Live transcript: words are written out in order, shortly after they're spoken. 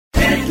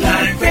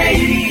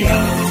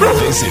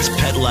This is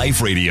Pet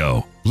Life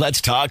Radio.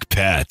 Let's talk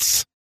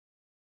pets.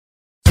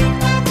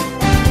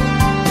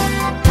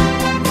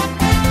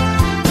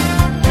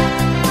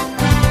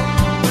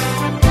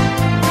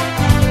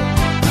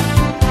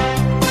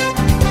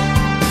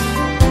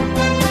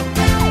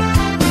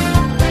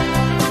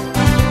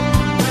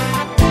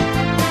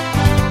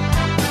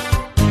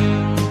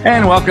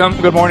 And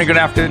welcome. Good morning, good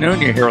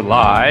afternoon. You're here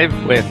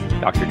live with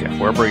Dr. Jeff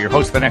Werber, your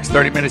host for the next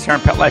 30 minutes here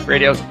on Pet Life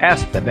Radio's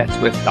Ask the Vets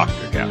with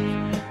Dr. Jeff.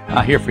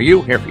 Here for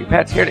you, here for your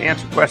pets, here to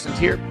answer questions,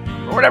 here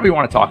or whatever you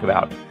want to talk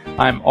about.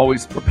 I'm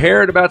always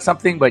prepared about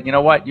something, but you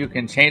know what? You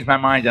can change my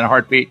mind in a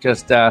heartbeat.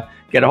 Just get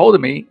a hold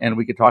of me and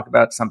we can talk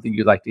about something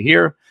you'd like to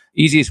hear.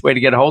 Easiest way to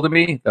get a hold of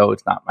me, though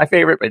it's not my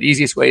favorite, but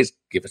easiest way is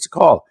give us a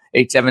call.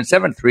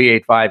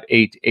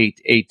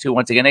 877-385-8882.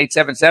 Once again,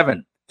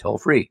 877, toll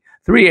free,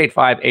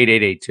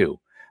 385-8882.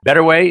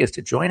 Better way is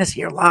to join us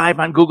here live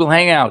on Google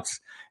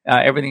Hangouts.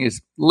 Everything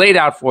is laid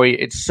out for you.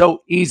 It's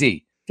so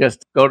easy.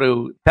 Just go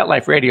to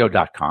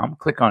PetLifeRadio.com,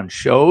 click on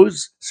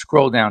shows,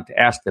 scroll down to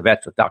Ask the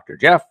Vets with Dr.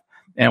 Jeff.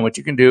 And what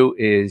you can do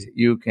is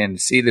you can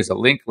see there's a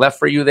link left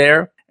for you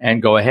there,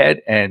 and go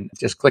ahead and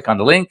just click on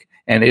the link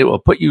and it will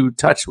put you in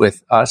touch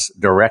with us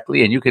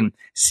directly. And you can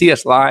see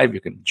us live. You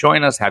can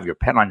join us, have your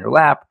pet on your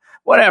lap,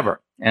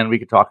 whatever. And we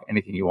can talk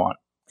anything you want.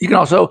 You can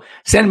also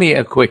send me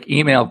a quick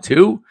email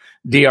to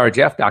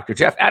drjeff, Dr.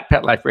 Jeff at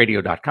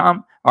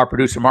PetLifeRadio.com. Our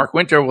producer, Mark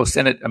Winter, will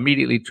send it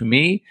immediately to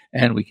me,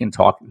 and we can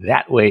talk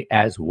that way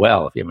as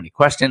well. If you have any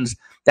questions,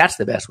 that's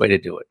the best way to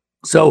do it.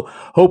 So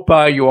hope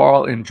you are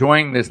all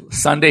enjoying this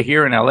Sunday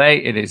here in LA.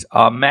 It is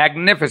a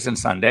magnificent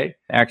Sunday.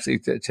 Actually,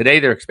 today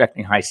they're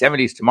expecting high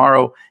 70s.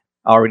 Tomorrow,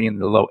 already in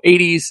the low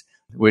 80s,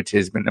 which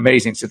has been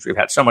amazing since we've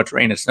had so much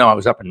rain and snow. I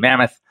was up in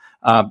Mammoth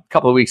a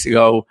couple of weeks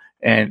ago,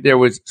 and there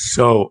was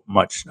so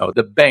much snow.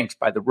 The banks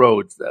by the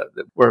roads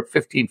were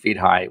 15 feet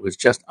high. It was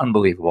just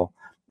unbelievable.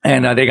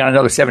 And they got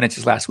another 7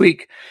 inches last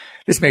week.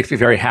 This makes me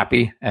very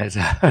happy, as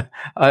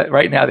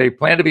right now they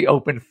plan to be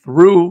open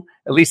through,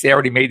 at least they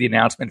already made the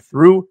announcement,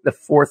 through the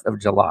 4th of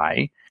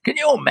July. Can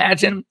you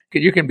imagine?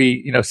 You can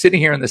be, sitting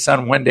here in the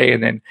sun one day,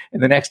 and then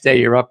the next day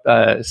you're up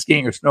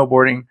skiing or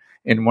snowboarding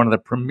in one of the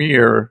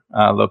premier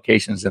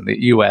locations in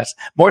the U.S.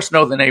 More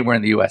snow than anywhere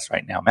in the U.S.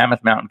 right now.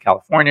 Mammoth Mountain,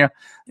 California,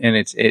 and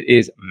it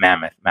is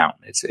Mammoth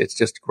Mountain. It's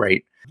just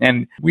great.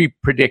 And we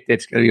predict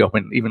it's going to be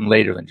open even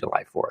later than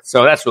July 4th.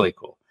 So that's really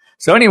cool.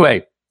 So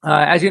anyway,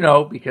 as you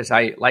know, because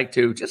I like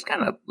to just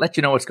kind of let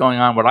you know what's going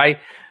on,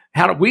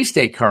 how do we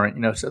stay current?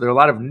 So there are a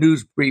lot of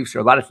news briefs or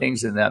a lot of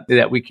things in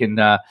that we can,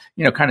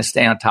 kind of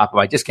stay on top of.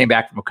 I just came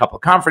back from a couple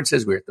of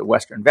conferences. We were at the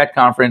Western Vet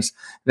Conference.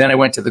 Then I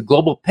went to the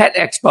Global Pet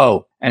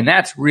Expo, and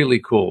that's really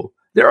cool.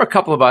 There are a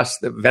couple of us,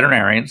 the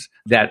veterinarians,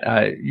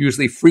 that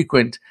usually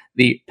frequent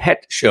the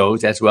pet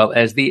shows as well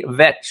as the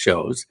vet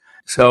shows.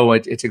 So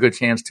it's a good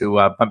chance to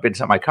bump into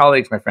some of my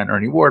colleagues, my friend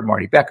Ernie Ward,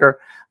 Marty Becker,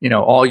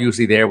 all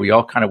usually there. We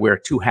all kind of wear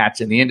two hats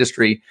in the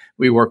industry.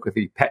 We work with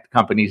the pet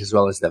companies as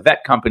well as the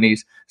vet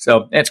companies.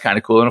 So it's kind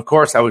of cool. And of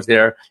course, I was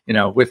there,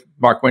 with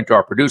Mark Winter,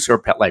 our producer,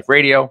 Pet Life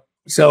Radio.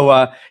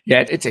 So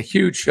it's a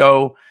huge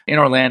show in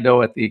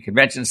Orlando at the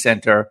convention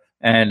center.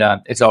 And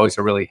it's always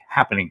a really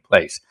happening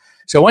place.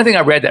 So one thing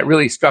I read that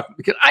really struck me,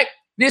 because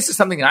this is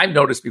something that I've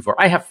noticed before.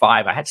 I have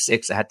 5. I had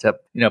 6. I had to,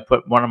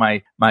 put one of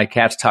my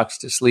cats, Tux,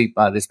 to sleep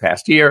this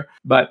past year.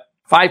 But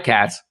 5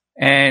 cats.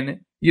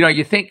 And,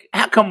 you think,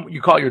 how come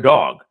you call your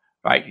dog,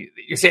 right?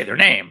 You say their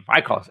name.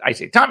 I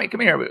say, Tommy,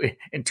 come here.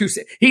 And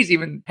he's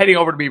even heading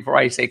over to me before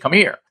I say, come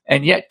here.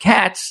 And yet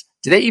cats,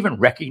 do they even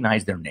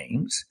recognize their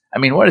names? I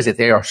mean, what is it?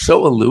 They are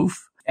so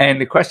aloof. And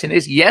the question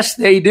is, yes,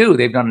 they do.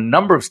 They've done a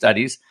number of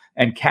studies,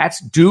 and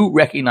cats do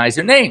recognize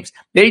their names.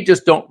 They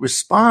just don't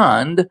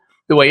respond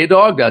the way a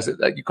dog does it.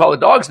 You call a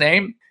dog's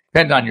name,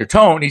 depends on your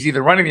tone. He's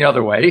either running the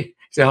other way,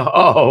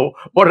 so,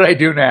 what did I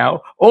do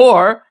now?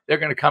 Or they're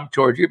going to come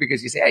towards you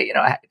because you say, hey,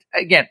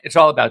 again, it's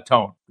all about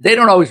tone. They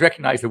don't always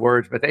recognize the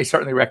words, but they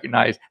certainly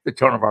recognize the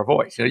tone of our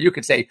voice. You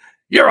can say,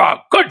 you're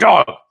a good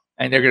dog,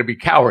 and they're going to be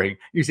cowering.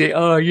 You say,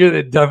 oh, you're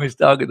the dumbest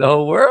dog in the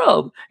whole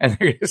world. And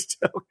they're going to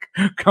still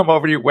come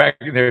over to you,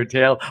 wagging their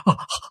tail. Oh,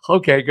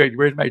 okay, good.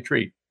 Where's my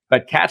treat?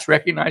 But cats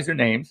recognize their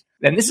names.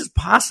 And this is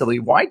possibly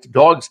why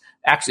dogs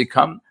actually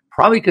come,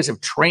 probably because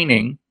of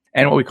training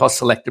and what we call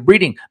selective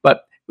breeding.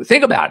 But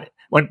think about it.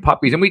 When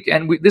puppies,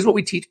 and this is what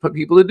we teach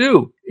people to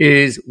do,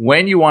 is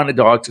when you want a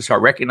dog to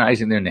start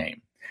recognizing their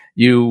name,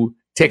 you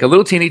take a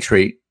little teeny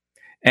treat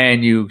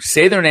and you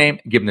say their name,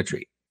 give them the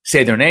treat.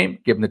 Say their name,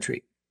 give them the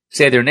treat.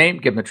 Say their name,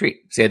 give them the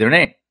treat. Say their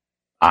name.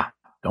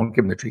 Don't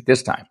give them the treat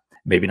this time.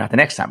 Maybe not the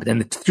next time. But then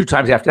the 2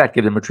 times after that,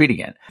 give them a treat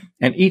again.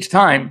 And each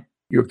time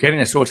you're getting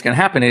this. So what's going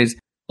to happen is,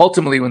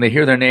 ultimately, when they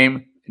hear their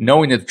name,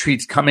 knowing that the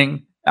treat's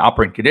coming,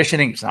 operant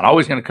conditioning, it's not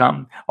always going to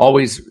come.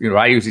 Always,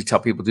 I usually tell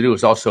people to do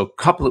is also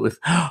couple it with,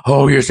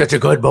 oh, you're such a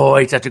good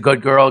boy, such a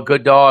good girl,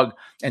 good dog.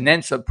 And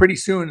then so pretty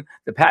soon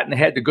the pat in the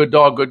head, the good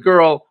dog, good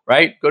girl,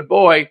 right? Good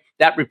boy,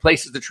 that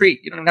replaces the treat.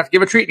 You don't even have to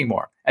give a treat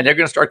anymore. And they're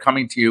going to start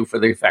coming to you for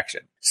the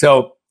affection.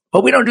 So,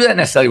 but we don't do that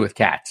necessarily with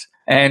cats.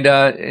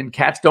 And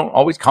cats don't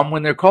always come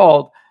when they're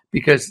called.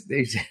 because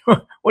they say,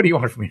 what do you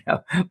want from me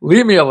now?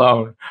 Leave me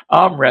alone.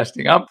 I'm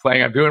resting. I'm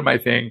playing. I'm doing my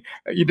thing.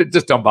 You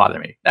just don't bother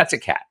me. That's a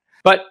cat.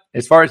 But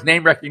as far as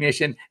name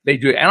recognition, they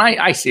do. And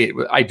I see it.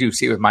 I do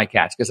see it with my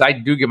cats because I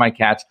do give my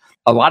cats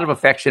a lot of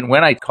affection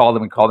when I call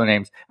them and call their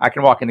names. I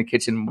can walk in the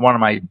kitchen. One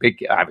of my I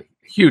have a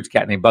huge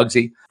cat named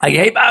Bugsy. I go,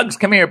 hey, Bugs,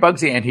 come here,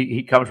 Bugsy. And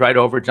he comes right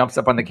over, jumps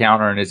up on the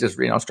counter and is just,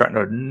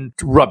 starting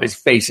to rub his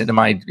face into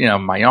my,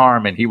 my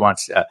arm. And he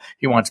wants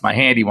my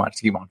hand. He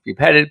wants to be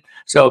petted.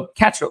 So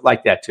cats are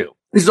like that too.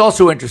 This is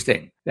also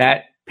interesting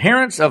that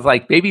parents of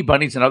like baby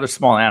bunnies and other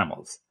small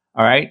animals,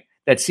 all right,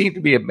 that seem to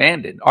be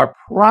abandoned are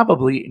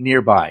probably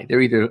nearby.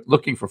 They're either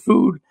looking for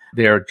food,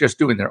 they're just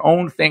doing their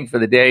own thing for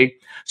the day.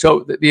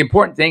 So the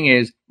important thing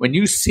is when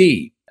you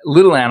see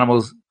little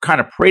animals kind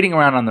of parading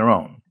around on their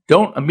own,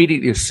 don't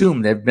immediately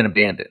assume they've been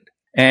abandoned.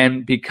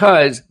 And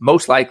because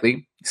most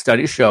likely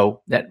studies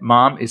show that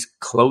mom is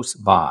close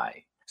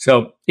by.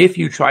 So if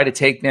you try to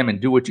take them and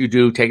do what you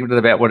do, take them to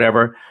the vet,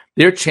 whatever,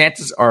 their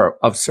chances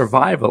of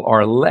survival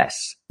are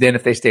less than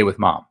if they stay with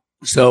mom.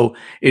 So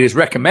it is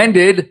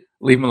recommended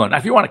leave them alone. Now,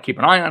 if you want to keep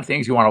an eye on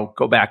things, you want to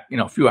go back,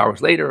 a few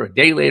hours later, or a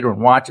day later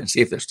and watch and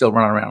see if they're still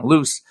running around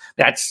loose,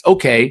 that's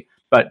okay.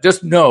 But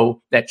just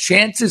know that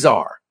chances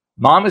are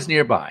mom is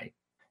nearby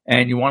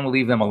and you want to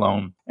leave them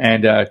alone.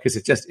 And because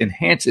it just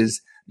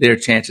enhances their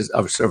chances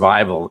of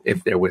survival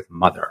if they're with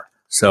mother.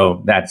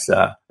 So that's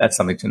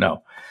something to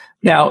know.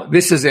 Now,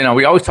 this is,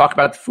 we always talk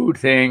about the food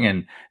thing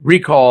and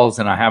recalls,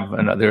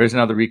 and there is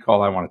another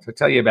recall I wanted to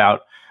tell you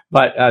about.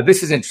 But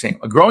this is interesting.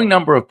 A growing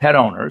number of pet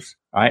owners,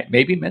 right,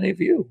 maybe many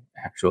of you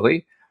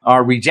actually,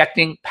 are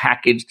rejecting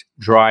packaged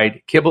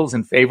dried kibbles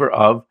in favor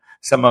of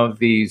some of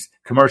these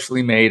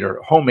commercially made or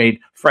homemade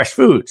fresh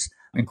foods,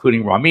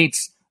 including raw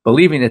meats,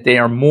 believing that they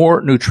are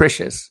more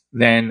nutritious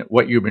than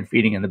what you've been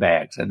feeding in the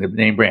bags and the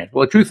name brands.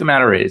 Well, the truth of the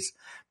matter is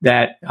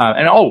that,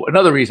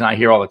 another reason I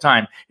hear all the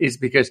time is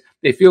because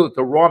they feel that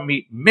the raw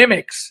meat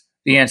mimics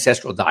the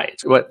ancestral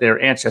diets, what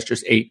their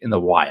ancestors ate in the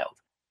wild.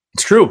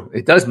 It's true.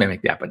 It does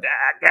mimic that. But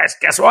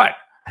guess what?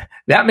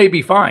 That may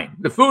be fine.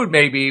 The food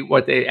may be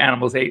what the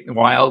animals ate in the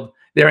wild,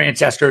 their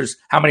ancestors,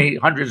 how many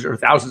hundreds or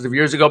thousands of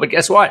years ago. But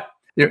guess what?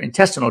 Their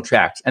intestinal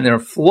tracts and their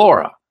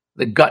flora,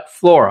 the gut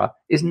flora,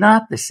 is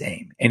not the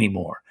same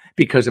anymore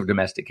because of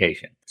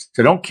domestication.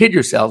 So don't kid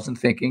yourselves in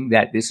thinking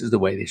that this is the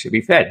way they should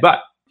be fed. But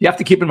you have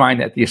to keep in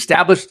mind that the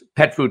established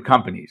pet food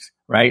companies,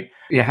 right,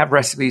 you have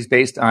recipes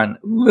based on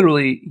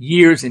literally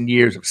years and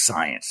years of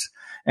science.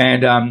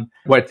 And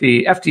what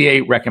the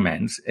FDA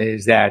recommends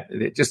is that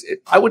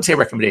I wouldn't say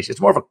recommendation,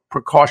 it's more of a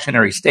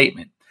precautionary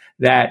statement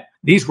that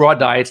these raw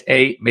diets,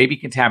 may be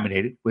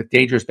contaminated with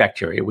dangerous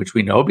bacteria, which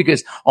we know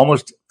because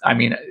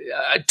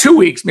 2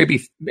 weeks,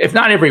 maybe if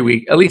not every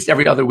week, at least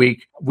every other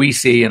week, we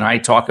see, and I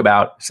talk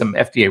about some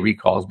FDA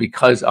recalls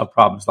because of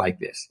problems like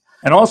this.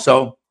 And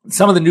also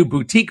some of the new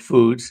boutique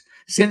foods,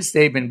 since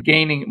they've been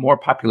gaining more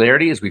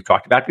popularity, as we've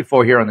talked about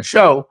before here on the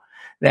show,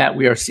 that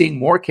we are seeing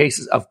more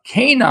cases of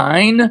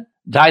canine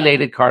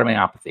dilated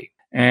cardiomyopathy.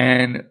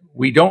 And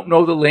we don't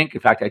know the link.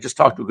 In fact, I just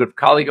talked to a good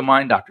colleague of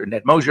mine, Dr.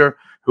 Ned Mosier,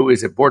 who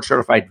is a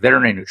board-certified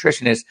veterinary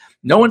nutritionist.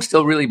 No one's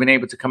still really been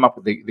able to come up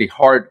with the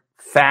hard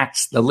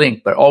facts, the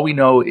link. But all we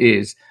know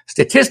is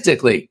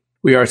statistically,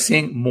 we are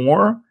seeing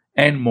more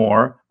and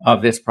more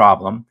of this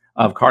problem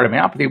of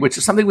cardiomyopathy, which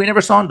is something we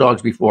never saw in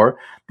dogs before,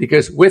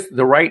 because with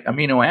the right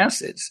amino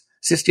acids,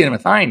 cysteine and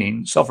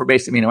methionine,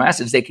 sulfur-based amino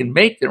acids, they can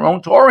make their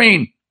own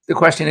taurine. The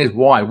question is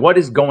why? What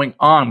is going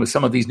on with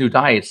some of these new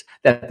diets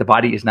that the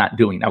body is not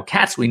doing? Now,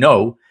 cats, we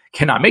know,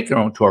 cannot make their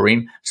own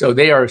taurine, so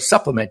they are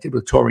supplemented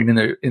with taurine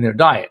in their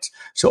diets.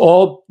 So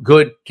all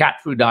good cat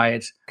food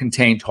diets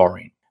contain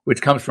taurine,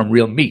 which comes from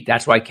real meat.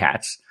 That's why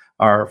cats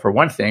are, for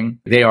one thing,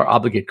 they are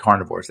obligate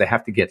carnivores. They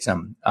have to get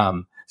some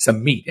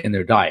meat in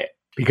their diet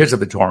because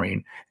of the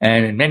taurine.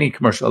 And in many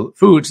commercial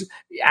foods,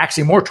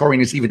 actually more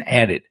taurine is even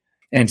added.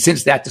 And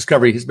since that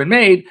discovery has been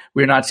made,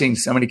 we're not seeing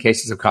so many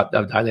cases of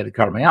dilated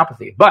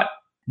cardiomyopathy. But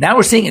now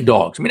we're seeing it in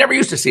dogs. We never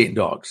used to see it in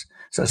dogs.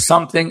 So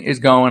something is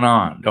going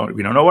on.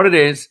 We don't know what it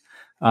is.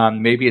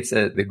 Maybe it's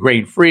the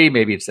grain-free.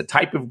 Maybe it's the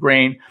type of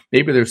grain.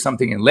 Maybe there's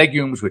something in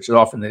legumes, which is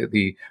often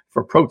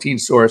for protein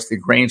source, the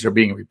grains are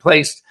being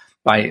replaced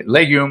by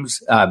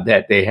legumes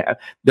that they have.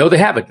 Though they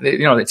have it,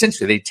 it's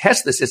interesting. They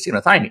test the cysteine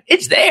and methionine.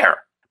 It's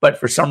there. But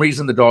for some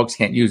reason, the dogs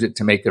can't use it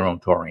to make their own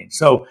taurine.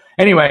 So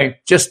anyway,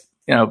 just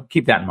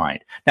keep that in mind.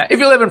 Now, if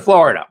you live in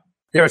Florida,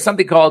 there is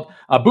something called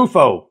a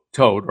bufo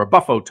toad or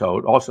buffo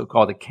toad, also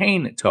called a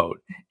cane toad.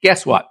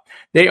 Guess what?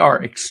 They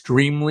are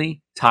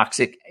extremely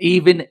toxic,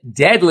 even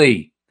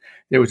deadly.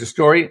 There was a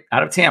story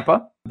out of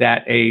Tampa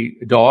that a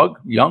dog,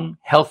 young,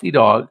 healthy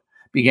dog,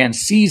 began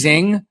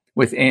seizing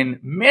within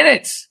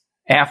minutes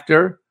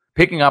after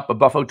picking up a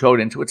buffo toad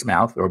into its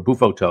mouth, or a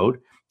bufo toad,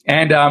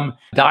 and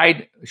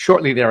died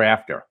shortly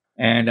thereafter.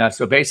 And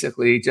so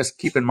basically, just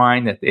keep in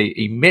mind that they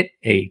emit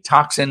a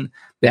toxin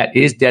that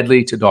is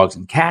deadly to dogs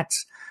and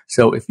cats.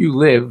 So if you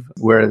live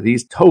where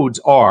these toads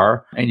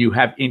are and you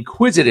have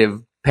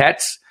inquisitive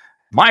pets,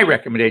 my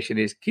recommendation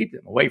is keep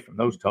them away from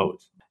those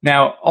toads.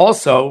 Now,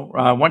 also,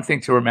 one thing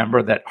to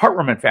remember that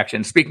heartworm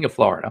infection, speaking of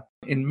Florida,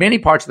 in many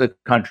parts of the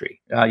country,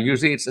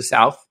 usually it's the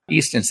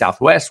southeast and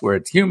southwest where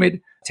it's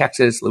humid,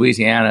 Texas,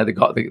 Louisiana,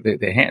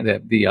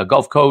 the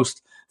Gulf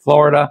Coast,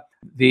 Florida,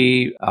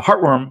 the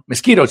heartworm,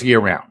 mosquitoes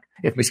year-round.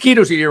 If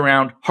mosquitoes are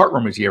year-round,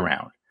 heartworm is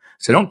year-round.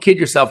 So don't kid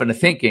yourself into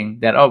thinking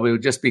that,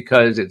 just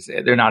because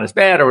they're not as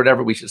bad or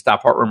whatever, we should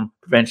stop heartworm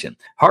prevention.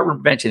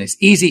 Heartworm prevention is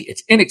easy.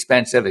 It's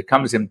inexpensive. It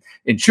comes in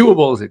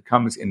chewables. It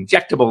comes in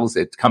injectables.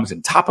 It comes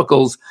in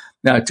topicals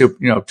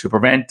to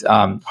prevent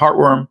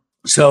heartworm.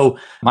 So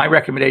my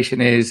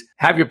recommendation is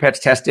have your pets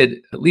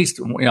tested at least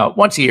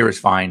once a year is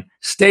fine.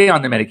 Stay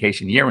on the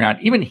medication year round.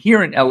 Even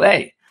here in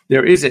LA,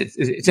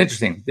 it's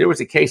interesting. There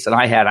was a case that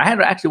I had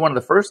actually one of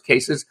the first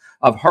cases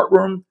of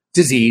heartworm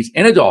disease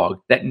in a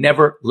dog that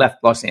never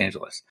left Los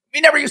Angeles.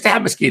 We never used to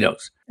have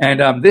mosquitoes.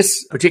 And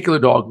this particular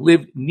dog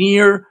lived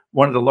near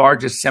one of the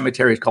largest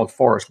cemeteries called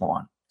Forest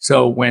Lawn.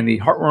 So when the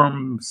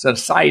Heartworm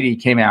Society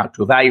came out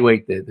to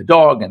evaluate the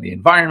dog and the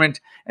environment,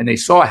 and they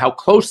saw how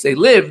close they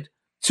lived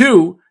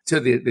to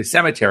the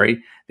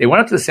cemetery, they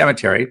went up to the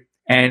cemetery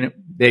and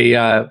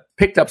they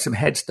picked up some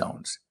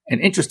headstones. And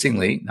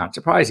not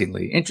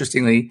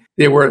surprisingly,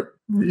 there were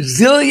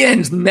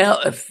thousands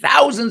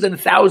and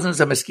thousands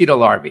of mosquito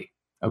larvae.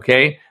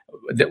 Okay.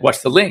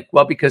 What's the link?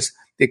 Well, because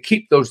they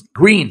keep those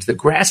greens, the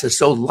grass is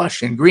so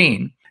lush and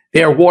green,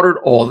 they are watered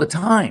all the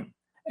time.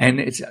 And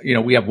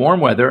we have warm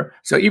weather.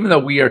 So even though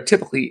we are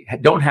typically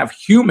don't have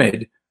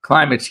humid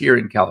climates here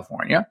in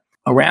California,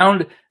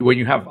 around when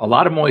you have a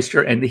lot of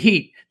moisture and the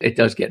heat, it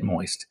does get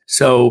moist.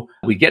 So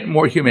we get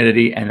more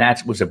humidity, and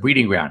that was a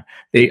breeding ground.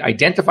 They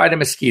identified a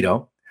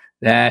mosquito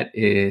that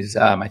is,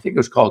 I think it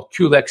was called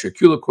Culex or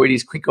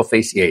Culicoides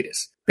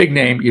quincofasciatus. Big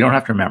name. You don't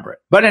have to remember it.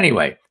 But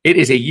anyway, it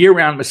is a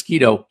year-round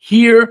mosquito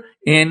here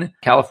in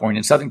California,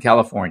 in Southern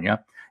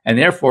California. And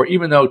therefore,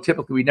 even though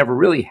typically we never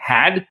really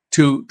had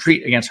to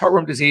treat against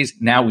heartworm disease,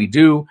 now we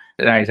do.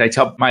 And I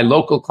tell my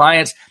local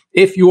clients,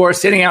 if you are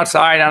sitting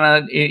outside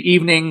on an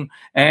evening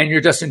and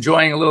you're just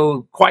enjoying a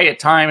little quiet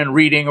time and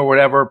reading or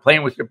whatever,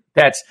 playing with your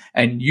pets,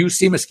 and you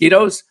see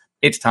mosquitoes,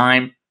 it's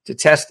time to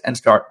test and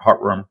start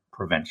heartworm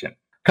prevention.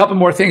 A couple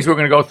more things we're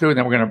going to go through, and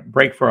then we're going to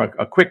break for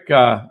a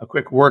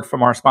quick word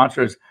from our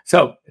sponsors.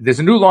 So there's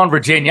a new law in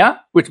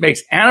Virginia which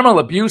makes animal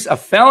abuse a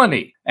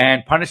felony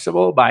and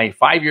punishable by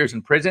 5 years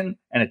in prison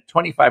and a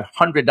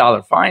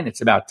 $2,500 fine.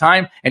 It's about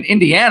time. And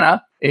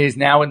Indiana is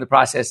now in the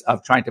process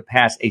of trying to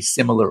pass a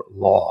similar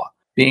law,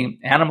 being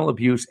animal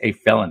abuse a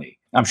felony.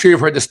 I'm sure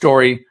you've heard the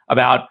story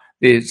about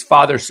this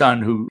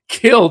father-son who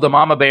killed a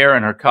mama bear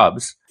and her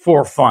cubs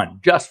for fun,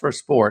 just for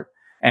sport,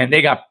 and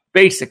they got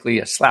basically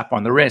a slap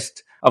on the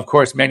wrist. Of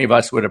course, many of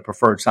us would have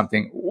preferred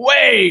something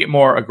way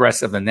more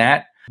aggressive than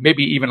that,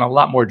 maybe even a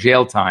lot more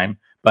jail time.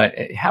 But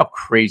how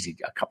crazy,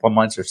 a couple of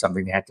months or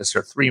something, they had to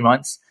serve 3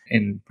 months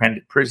in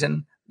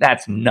prison.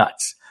 That's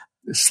nuts.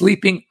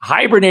 Sleeping,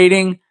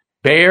 hibernating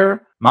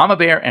bear, mama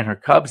bear and her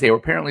cubs.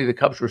 The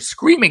cubs were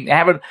screaming.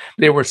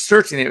 They were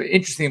searching. It was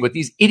interesting what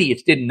these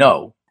idiots didn't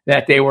know,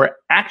 that they were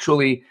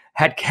actually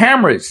had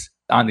cameras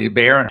on the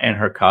bear and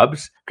her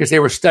cubs because they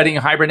were studying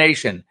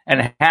hibernation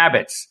and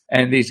habits.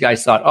 And these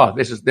guys thought,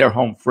 they're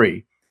home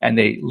free. And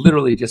they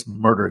literally just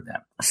murdered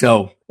them.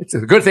 So it's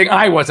a good thing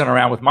I wasn't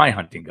around with my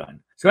hunting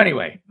gun. So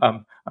anyway,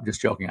 I'm just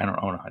joking. I don't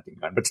own a hunting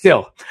gun, but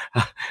still,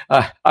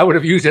 I would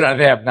have used it on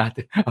them, not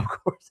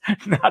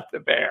the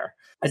bear.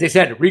 As I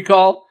said,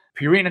 recall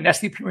Purina,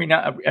 Nestle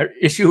Purina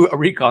issue a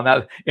recall.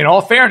 Now, in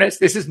all fairness,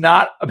 this is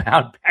not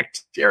about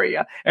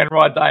bacteria and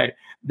raw diet.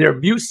 Their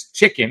Muse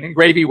chicken and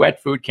gravy,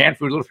 wet food, canned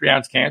food, little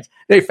 3-ounce cans.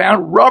 They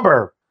found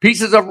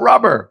pieces of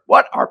rubber.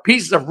 What are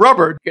pieces of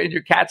rubber in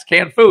your cat's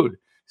canned food?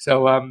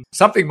 So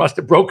something must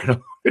have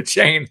broken the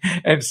chain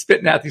and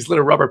spitting out these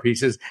little rubber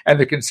pieces. And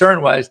the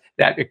concern was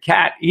that the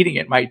cat eating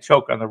it might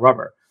choke on the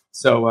rubber.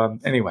 So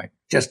anyway,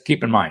 just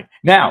keep in mind.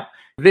 Now,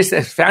 this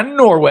is found in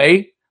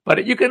Norway, but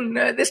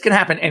this can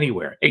happen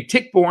anywhere. A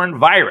tick-borne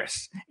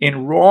virus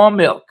in raw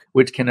milk,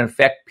 which can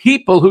affect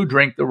people who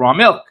drink the raw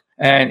milk.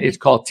 And it's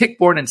called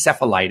tick-borne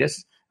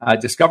encephalitis,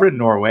 discovered in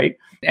Norway.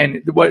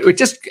 And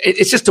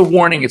it's just a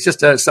warning. It's just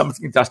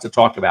something just to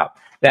talk about,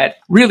 that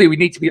really we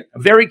need to be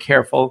very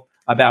careful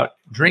about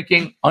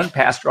drinking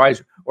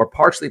unpasteurized or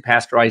partially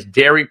pasteurized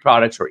dairy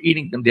products or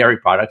eating them dairy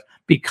products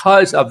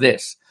because of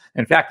this.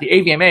 In fact, the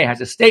AVMA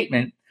has a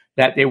statement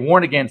that they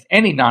warn against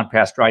any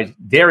non-pasteurized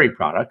dairy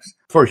products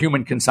for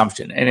human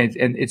consumption. And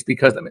it's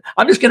because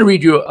I'm just going to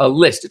read you a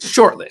list. It's a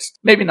short list,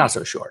 maybe not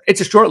so short.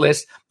 It's a short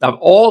list of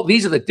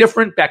these are the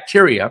different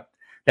bacteria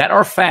that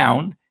are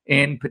found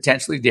in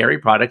potentially dairy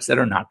products that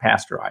are not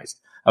pasteurized.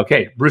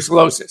 Okay,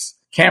 brucellosis,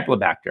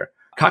 Campylobacter,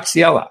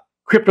 Coxiella,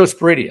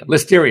 Cryptosporidia,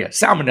 Listeria,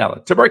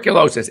 Salmonella,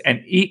 tuberculosis,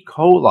 and E.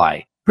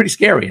 coli. Pretty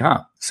scary,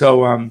 huh?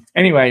 So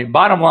anyway,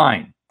 bottom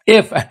line.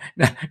 If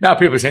now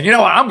people are saying, you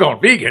know what, I'm going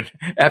vegan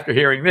after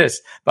hearing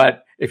this.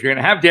 But if you're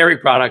going to have dairy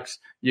products,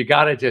 you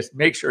got to just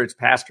make sure it's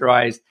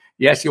pasteurized.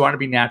 Yes, you want to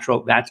be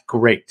natural. That's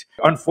great.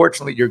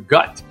 Unfortunately, your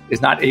gut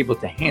is not able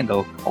to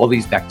handle all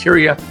these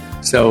bacteria.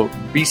 So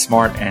be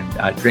smart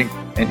and drink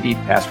and eat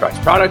pasteurized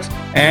products.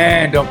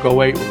 And don't go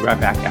away. We'll be right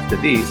back after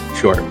these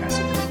shorter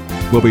messages.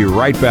 We'll be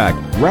right back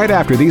right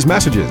after these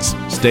messages.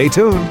 Stay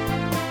tuned.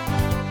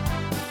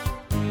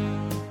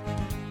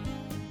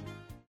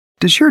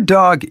 Does your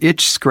dog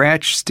itch,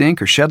 scratch,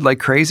 stink, or shed like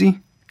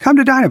crazy? Come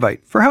to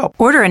Dinovite for help.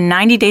 Order a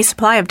 90-day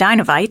supply of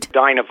Dinovite.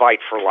 Dinovite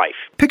for life.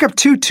 Pick up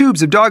 2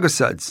 tubes of Doggo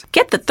Suds.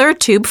 Get the 3rd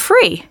tube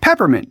free.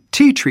 Peppermint,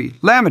 tea tree,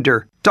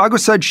 lavender, Doggo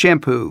Sud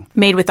shampoo.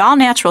 Made with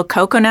all-natural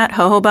coconut,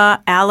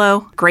 jojoba,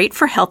 aloe. Great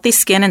for healthy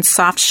skin and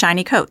soft,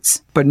 shiny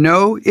coats. But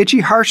no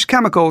itchy, harsh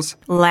chemicals.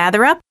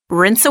 Lather up,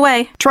 rinse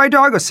away. Try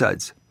Doggo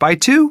Suds. Buy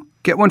 2,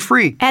 get 1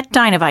 free. At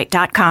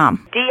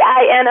Dinovite.com.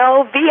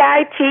 DINOVITE.com.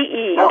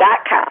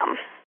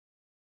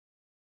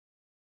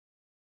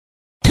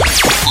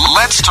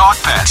 Let's talk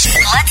pets.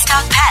 Let's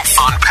talk pets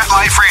On Pet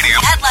Life Radio.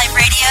 Pet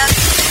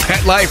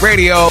Life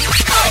Radio.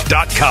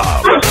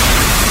 PetLifeRadio.com.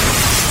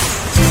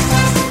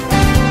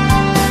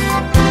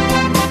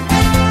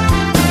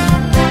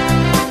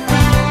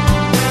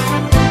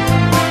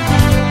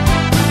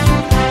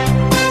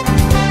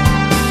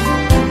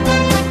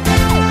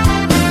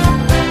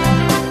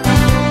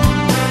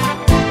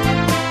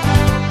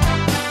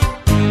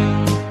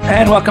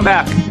 And welcome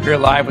back. We're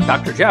live with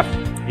Dr. Jeff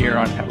here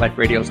on Pet Life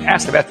Radio's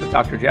Ask the Vets with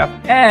Dr. Jeff.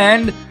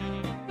 And I'm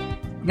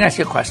going to ask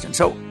you a question.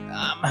 So,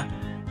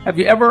 have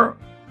you ever,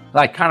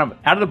 like, kind of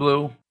out of the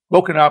blue,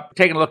 woken up,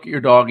 taken a look at your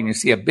dog, and you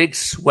see a big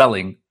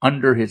swelling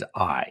under his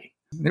eye?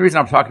 And the reason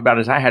I'm talking about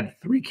it is I had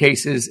 3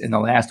 cases in the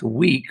last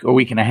week or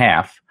week and a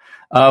half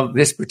of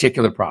this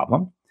particular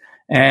problem.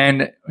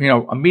 And,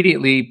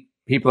 immediately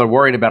people are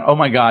worried about, oh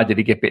my God, did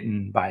he get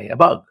bitten by a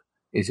bug?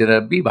 Is it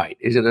a bee bite?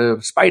 Is it a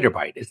spider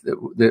bite? Is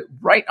the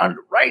right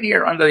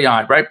here under the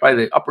eye, right by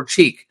the upper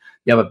cheek,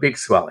 you have a big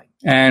swelling.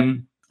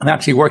 And I'm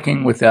actually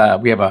working with,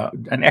 we have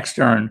an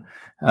extern,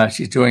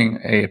 she's doing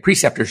a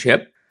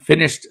preceptorship,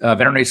 finished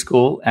veterinary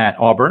school at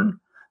Auburn.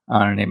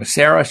 Her name is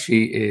Sarah.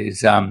 She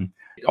is,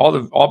 all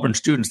the Auburn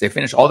students, they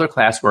finish all their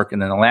classwork,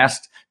 and then the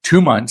last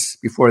 2 months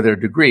before their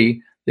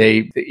degree,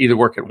 they either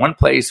work at one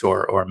place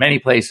or many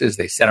places.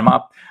 They set them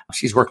up.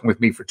 She's working with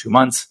me for 2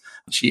 months.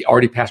 She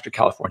already passed her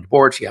California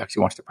board. She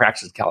actually wants to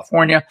practice in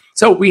California.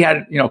 So we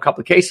had, a couple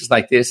of cases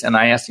like this, and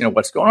I asked,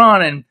 what's going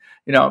on? And,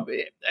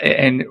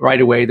 and right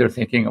away they're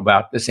thinking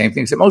about the same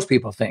things that most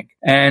people think.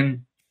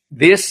 And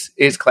this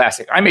is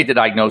classic. I made the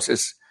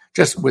diagnosis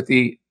just with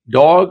the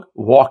dog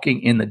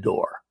walking in the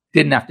door.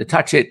 Didn't have to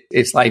touch it.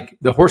 It's like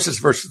the horses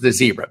versus the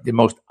zebra. The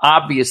most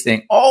obvious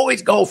thing.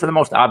 Always go for the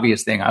most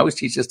obvious thing. I always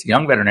teach this to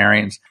young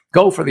veterinarians.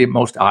 Go for the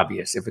most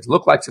obvious. If it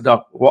looks like a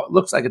duck,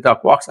 walks like a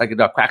duck,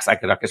 quacks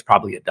like a duck, it's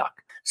probably a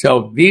duck.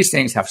 So these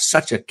things have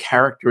such a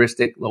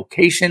characteristic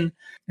location.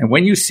 And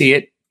when you see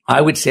it,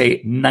 I would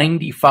say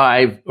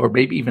 95 or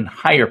maybe even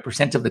higher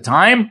 % of the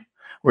time,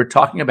 we're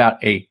talking about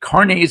a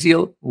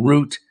carnasial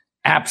root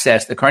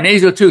abscess. The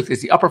carnasial tooth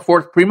is the upper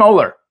 4th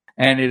premolar.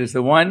 And it is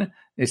the one,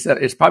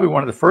 it's probably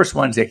one of the first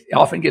ones that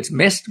often gets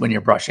missed when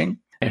you're brushing.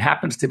 It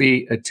happens to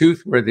be a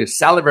tooth where the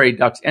salivary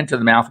ducts enter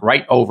the mouth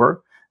right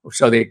over.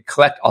 So they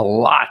collect a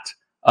lot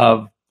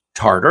of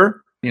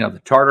tartar.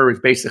 The tartar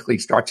basically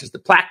starts as the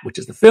plaque, which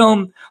is the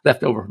film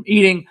left over from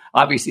eating.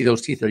 Obviously,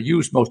 those teeth are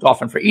used most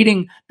often for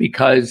eating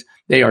because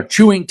they are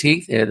chewing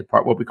teeth. They're the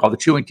part what we call the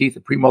chewing teeth, the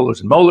premolars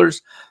and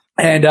molars.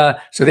 And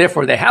so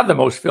therefore, they have the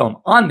most film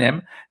on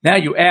them. Now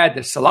you add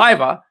the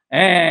saliva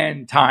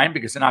and time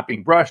because they're not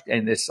being brushed,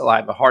 and this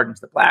saliva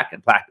hardens the plaque,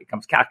 and plaque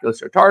becomes calculus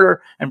or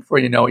tartar. And before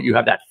you know it, you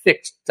have that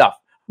thick stuff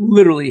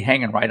literally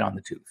hanging right on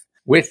the tooth.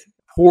 With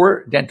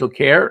poor dental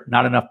care,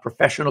 not enough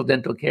professional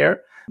dental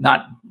care,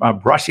 not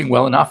brushing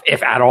well enough,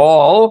 if at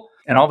all.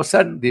 And all of a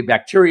sudden, the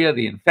bacteria,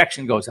 the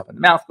infection goes up in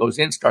the mouth, goes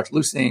in, starts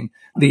loosening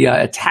the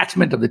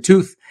attachment of the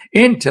tooth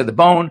into the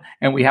bone,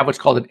 and we have what's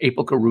called an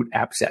apical root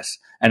abscess.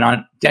 And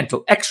on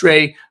dental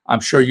x-ray, I'm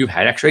sure you've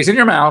had x-rays in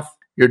your mouth.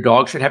 Your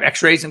dog should have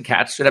x-rays, and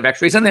cats should have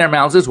x-rays in their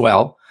mouths as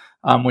well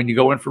when you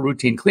go in for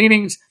routine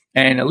cleanings,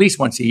 and at least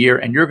once a year,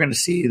 and you're going to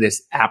see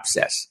this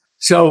abscess.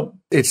 So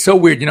it's so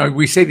weird.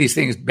 We say these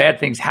things, bad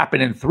things happen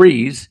in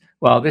threes.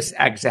 Well, this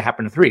actually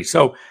happened in 3.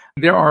 So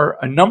there are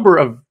a number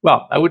of,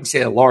 well, I wouldn't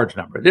say a large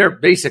number. There are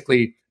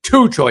basically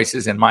 2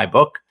 choices in my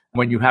book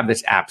when you have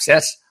this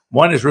abscess.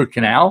 One is root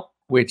canal,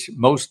 which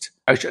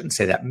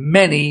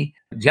many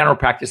general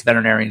practice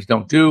veterinarians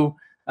don't do.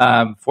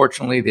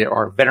 Fortunately, there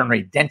are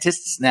veterinary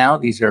dentists now.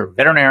 These are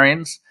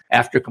veterinarians.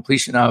 After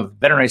completion of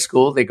veterinary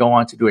school, they go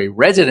on to do a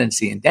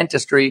residency in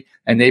dentistry,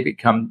 and they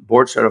become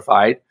board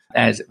certified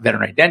as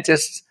veterinary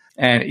dentists.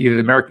 And either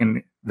the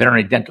American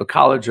Veterinary Dental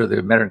College or the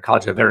American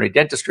College of Veterinary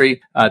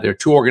Dentistry. There are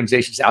 2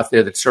 organizations out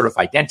there that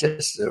certify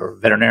dentists or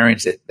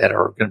veterinarians that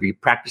are going to be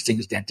practicing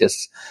as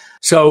dentists.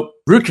 So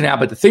root canal,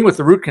 but the thing with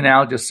the root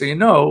canal, just so you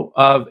know,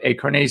 of a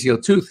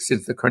carnasial tooth,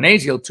 since the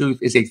carnasial tooth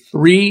is a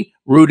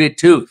 3-rooted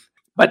tooth,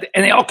 and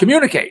they all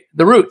communicate,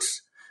 the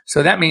roots.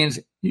 So that means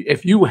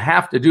if you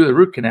have to do the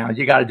root canal,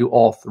 you got to do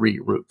all 3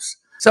 roots.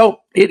 So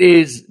it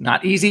is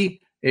not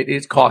easy. It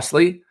is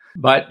costly,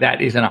 but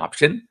that is an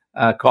option.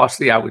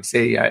 Costly, I would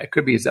say it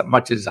could be as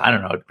much as, I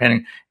don't know,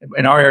 depending.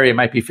 In our area, it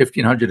might be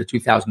 $1,500 to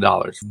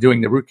 $2,000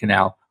 doing the root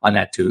canal on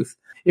that tooth.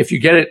 If you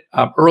get it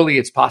early,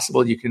 it's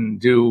possible you can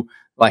do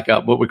like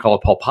what we call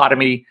a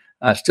pulpotomy,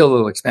 still a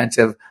little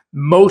expensive.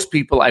 Most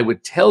people, I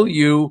would tell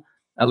you,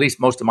 at least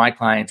most of my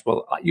clients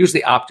will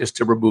usually opt just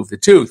to remove the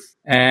tooth.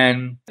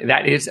 And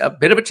that is a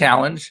bit of a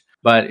challenge,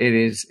 but it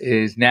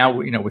is now,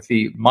 with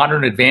the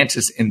modern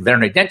advances in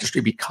veterinary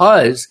dentistry,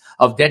 because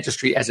of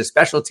dentistry as a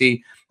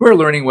specialty, we're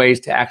learning ways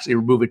to actually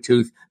remove a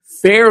tooth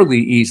fairly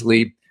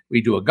easily.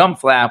 We do a gum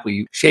flap.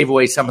 We shave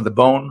away some of the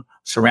bone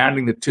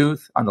surrounding the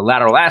tooth on the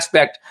lateral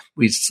aspect.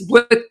 We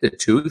split the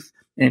tooth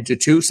into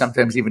 2,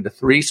 sometimes even to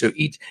 3. So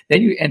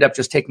then you end up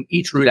just taking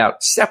each root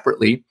out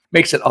separately,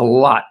 makes it a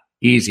lot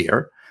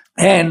easier.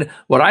 And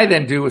what I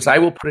then do is I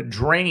will put a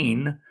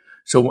drain.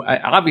 So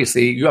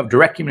obviously you have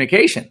direct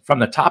communication from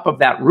the top of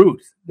that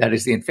root, that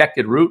is the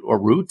infected root or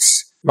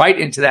roots, right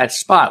into that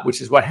spot,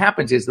 which is what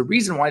happens is the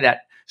reason why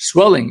that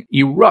swelling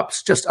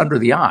erupts just under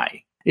the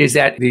eye is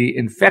that the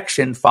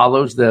infection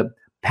follows the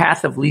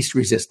path of least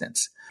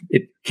resistance.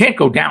 It can't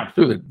go down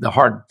through the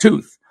hard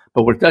tooth,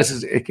 but what it does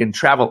is it can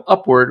travel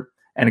upward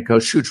and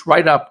it shoots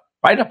right up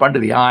under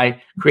the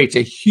eye, creates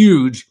a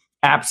huge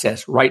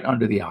abscess right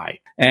under the eye.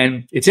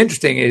 And it's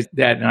interesting is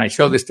that, and I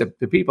show this to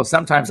people,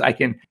 sometimes I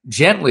can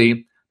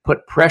gently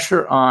put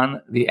pressure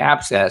on the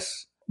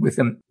abscess with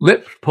the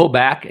lip pulled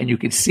back, and you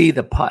can see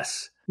the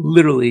pus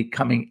literally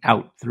coming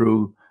out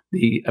through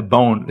the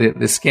bone,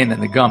 the skin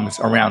and the gums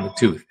around the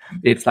tooth.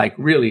 It's like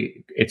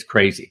really, it's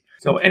crazy.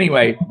 So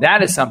anyway,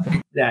 that is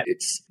something that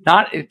it's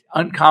not as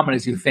uncommon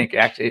as you think.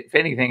 Actually, if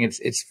anything,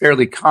 it's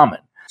fairly common.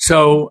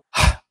 So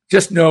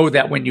just know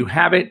that when you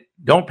have it,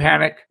 don't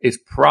panic. It's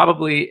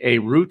probably a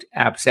root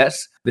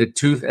abscess. The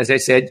tooth, as I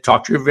said,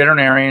 talk to your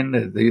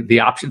veterinarian. The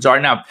options are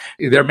now,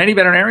 there are many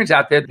veterinarians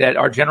out there that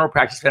are general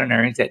practice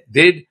veterinarians that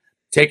did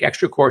take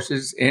extra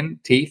courses in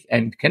teeth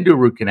and can do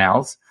root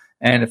canals.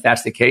 And if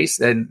that's the case,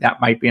 then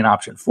that might be an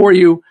option for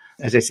you.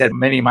 As I said,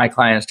 many of my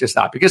clients just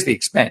opt because of the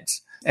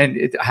expense. And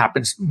it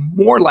happens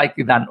more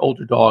likely than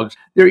older dogs.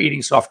 They're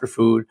eating softer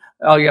food.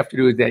 All you have to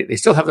do is they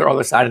still have their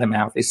other side of the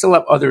mouth. They still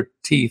have other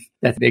teeth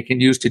that they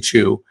can use to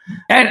chew.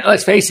 And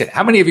let's face it,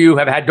 how many of you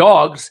have had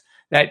dogs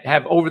that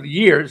have over the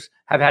years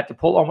have had to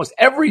pull almost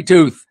every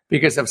tooth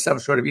because of some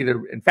sort of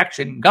either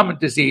infection, gum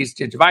disease,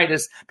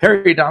 gingivitis,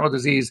 periodontal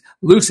disease,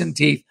 loosened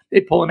teeth?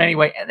 They pull them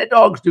anyway, and the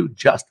dogs do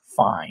just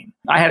fine.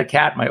 I had a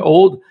cat, my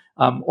old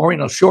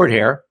Oriental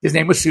Shorthair. His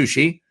name was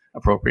Sushi,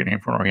 appropriate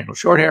name for an Oriental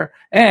Shorthair.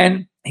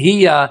 And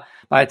he,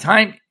 by the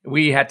time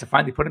we had to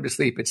finally put him to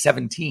sleep at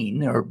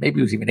 17, or maybe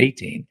he was even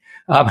 18,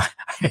 I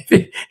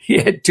think he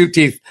had 2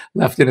 teeth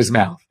left in his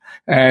mouth.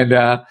 And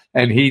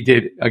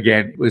he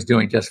was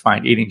doing just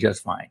fine, eating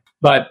just fine.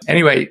 But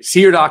anyway,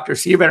 see your doctor,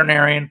 see your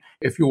veterinarian.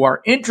 If you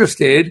are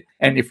interested,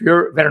 and if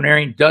your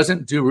veterinarian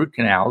doesn't do root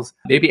canals,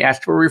 maybe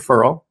ask for a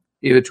referral,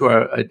 either to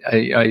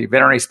a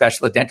veterinary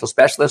specialist, a dental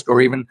specialist,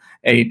 or even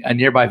a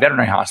nearby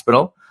veterinary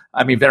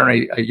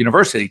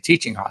university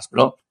teaching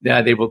hospital.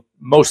 They will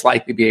most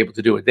likely be able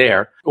to do it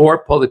there,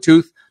 or pull the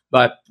tooth,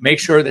 but make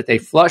sure that they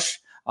flush.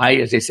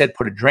 As I said,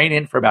 put a drain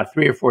in for about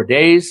 3 or 4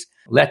 days.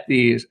 Let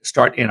these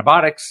start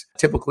antibiotics.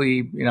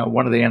 Typically,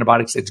 one of the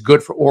antibiotics that's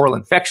good for oral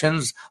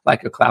infections,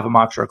 like a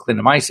Clavamox or a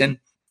clindamycin.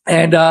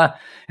 And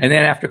then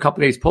after a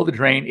couple of days, pull the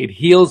drain. It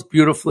heals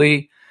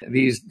beautifully.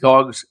 These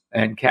dogs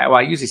and cat,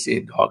 I usually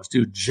see dogs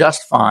do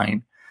just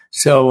fine.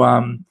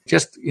 So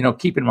just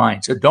keep in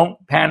mind. So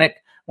don't panic.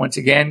 Once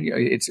again,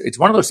 it's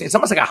one of those things. It's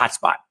almost like a hot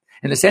spot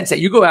in the sense that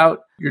you go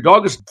out, your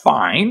dog is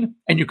fine,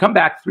 and you come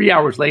back 3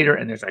 hours later,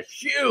 and there's a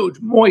huge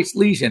moist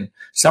lesion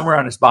somewhere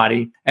on his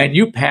body, and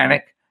you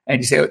panic. And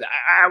you say,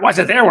 I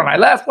wasn't there when I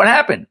left. What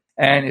happened?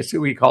 And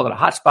we call it a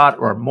hot spot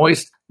or a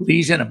moist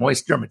lesion, a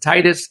moist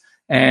dermatitis.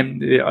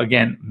 And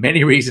again,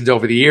 many reasons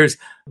over the years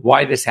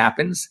why this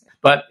happens,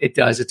 but it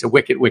does. It's a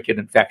wicked, wicked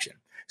infection.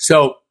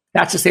 So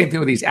that's the same thing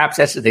with these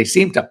abscesses. They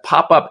seem to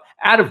pop up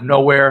out of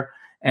nowhere,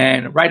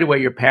 and right away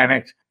you're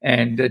panicked.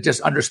 And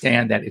just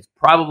understand that it's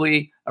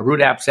probably a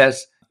root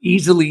abscess,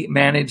 easily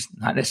managed,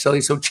 not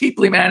necessarily so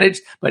cheaply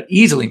managed, but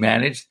easily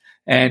managed.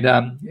 And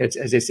it's,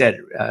 as I said,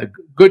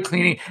 good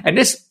cleaning. And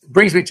this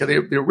brings me to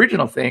the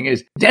original thing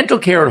is dental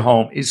care at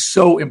home is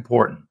so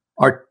important.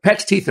 Our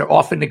pets' teeth are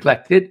often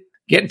neglected.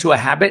 Get into a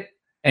habit,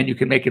 and you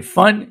can make it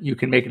fun. You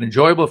can make it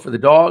enjoyable for the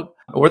dog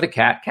or the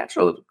cat. Cats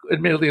are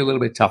admittedly a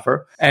little bit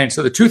tougher. And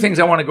so the 2 things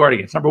I want to guard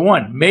against. Number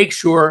 1, make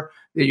sure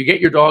that you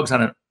get your dogs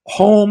on a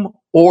home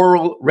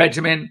oral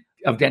regimen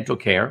of dental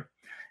care.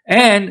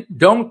 And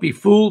don't be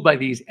fooled by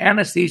these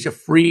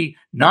anesthesia-free,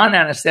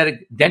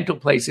 non-anesthetic dental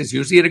places,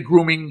 usually at a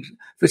grooming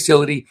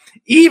facility,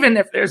 even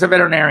if there's a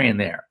veterinarian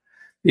there.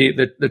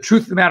 The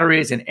truth of the matter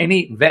is, and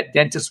any vet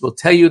dentist will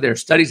tell you, there are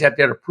studies out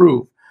there to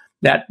prove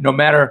that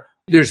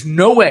there's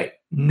no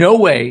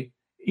way,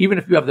 even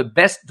if you have the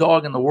best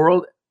dog in the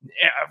world,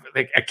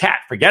 a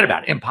cat, forget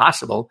about it,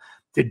 impossible,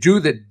 to do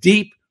the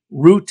deep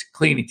root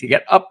cleaning, to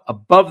get up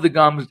above the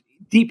gums,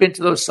 deep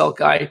into those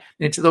sulci,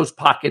 into those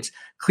pockets,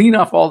 clean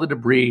off all the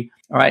debris.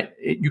 All right.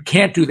 You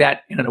can't do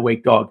that in an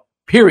awake dog,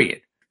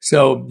 period.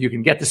 So you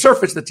can get the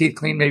surface of the teeth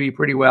clean maybe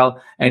pretty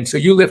well. And so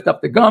you lift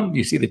up the gum,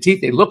 you see the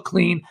teeth, they look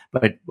clean,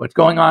 but what's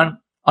going on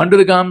under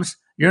the gums,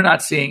 you're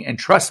not seeing. And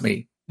trust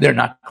me, they're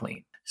not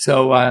clean.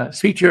 So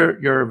speak to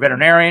your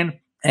veterinarian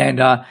and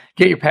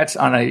get your pets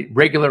on a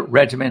regular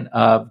regimen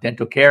of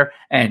dental care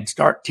and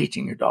start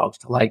teaching your dogs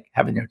to like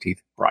having their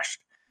teeth brushed.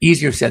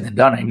 Easier said than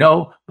done, I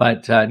know,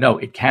 but no,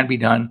 it can be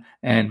done.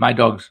 And my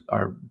dogs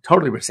are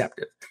totally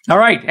receptive. All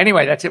right.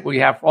 Anyway, that's it. We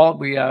have all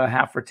we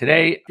have for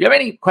today. If you have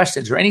any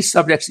questions or any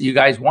subjects that you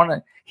guys want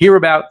to hear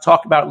about,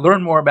 talk about,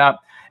 learn more about,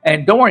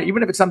 and don't worry,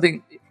 even if it's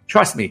something,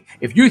 trust me,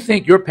 if you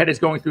think your pet is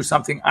going through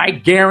something, I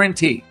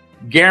guarantee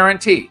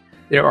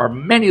there are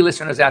many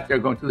listeners out there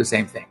going through the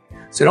same thing.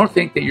 So don't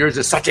think that yours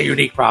is such a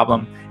unique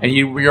problem and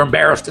you're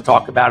embarrassed to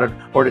talk about it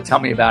or to tell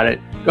me about it.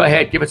 Go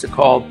ahead, give us a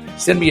call.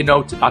 Send me a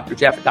note to Dr.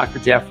 Jeff at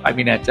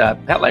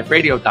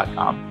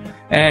PetLifeRadio.com.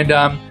 And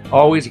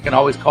you can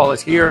always call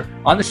us here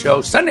on the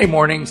show Sunday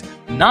mornings,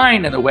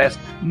 9 in the West,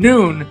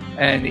 noon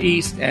in the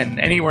East, and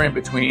anywhere in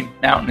between,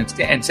 Mountain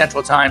and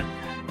Central Time.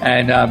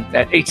 And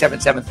at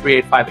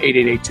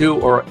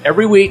 877-385-8882. Or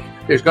every week,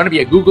 there's going to be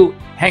a Google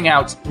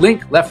Hangouts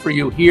link left for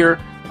you here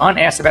on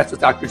Ask the Vets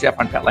with Dr. Jeff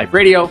on Pet Life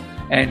Radio.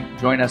 And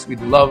join us.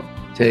 We'd love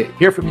to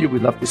hear from you.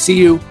 We'd love to see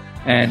you.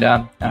 And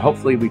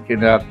hopefully we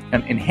can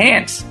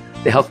enhance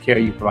the health care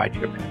you provide to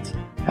your pets.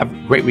 Have a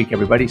great week,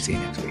 everybody. See you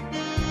next week.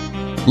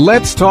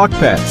 Let's Talk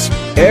Pets,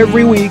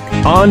 every week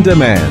on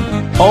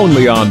demand,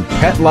 only on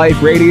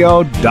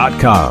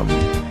PetLifeRadio.com.